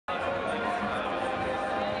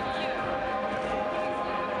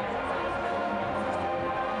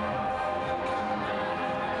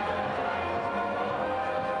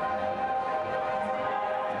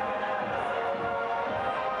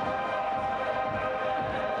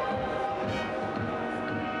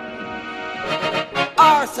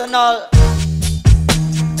Arsenal.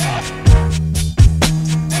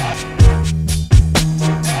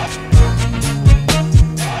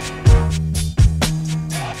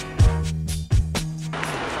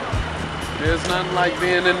 There's nothing like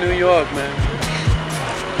being in New York, man.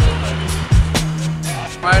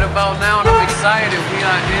 Right about now, I'm excited. We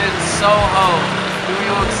are in SoHo, New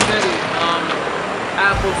York City.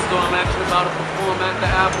 Apple Store. I'm actually about to perform at the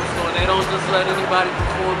Apple Store. They don't just let anybody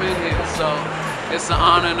perform in here, so it's an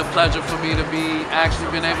honor and a pleasure for me to be actually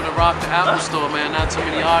been able to rock the Apple Store, man. Not too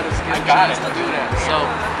many artists get a chance to do that. So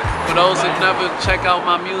for those that never check out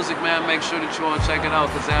my music, man, make sure that you all check it out,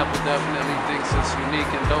 because Apple definitely thinks it's unique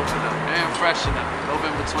and dope enough and fresh enough.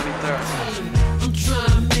 November 23rd. I'm trying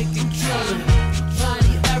to make it drillin',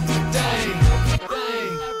 trying everything.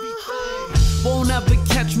 Won't ever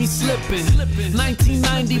catch me slipping.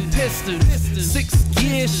 1990 piston, 6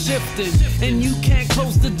 gears shifting, and you can't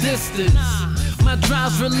close the distance. My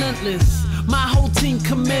drive's relentless, my whole team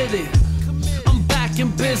committed. I'm back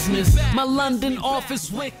in business, my London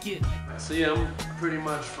office wicked. So yeah, I'm pretty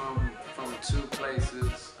much from two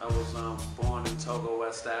places. I was born in Togo,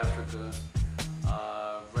 West Africa,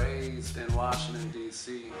 raised in Washington,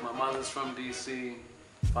 D.C. My mother's from D.C.,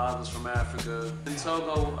 father's from Africa. In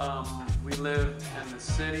Togo, we live in the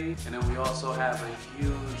city, and then we also have a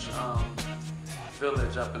huge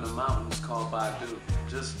village up in the mountains called Badu.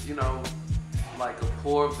 Just, you know, like a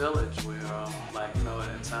poor village where, like, you know,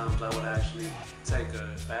 at times I would actually take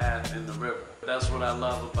a bath in the river. That's what I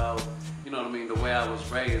love about, you know what I mean, the way I was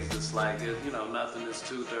raised. It's like, you know, nothing is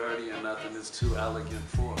too dirty and nothing is too elegant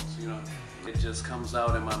for us, you know. It just comes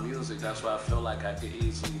out in my music. That's why I feel like I could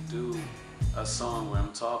easily do a song where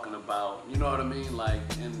I'm talking about, you know what I mean, like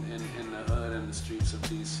in the hood and the streets of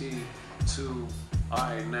DC to,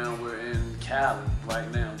 alright, now we're in Cali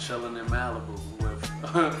right now, chilling in Malibu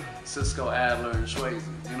with Cisco, Adler, and Swayze,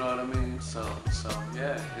 you know what I mean? So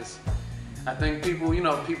yeah, I think people, you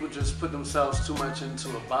know, people just put themselves too much into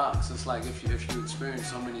a box. It's like if you experience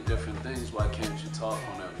so many different things, why can't you talk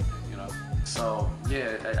on everything, you know? So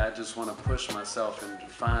yeah, I just want to push myself and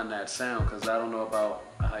find that sound, because I don't know about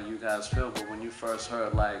how you guys feel, but when you first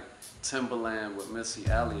heard like Timberland with Missy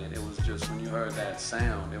Elliott, it was just, when you heard that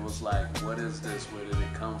sound, it was like, what is this? Where did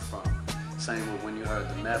it come from? Same with when you heard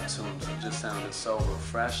the Neptunes, it just sounded so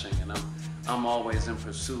refreshing, and I'm always in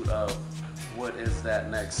pursuit of what is that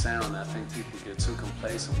next sound. I think people get too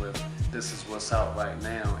complacent with, this is what's out right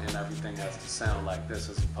now and everything has to sound like this,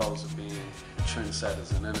 as opposed to being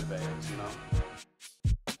trendsetters and innovators, you know?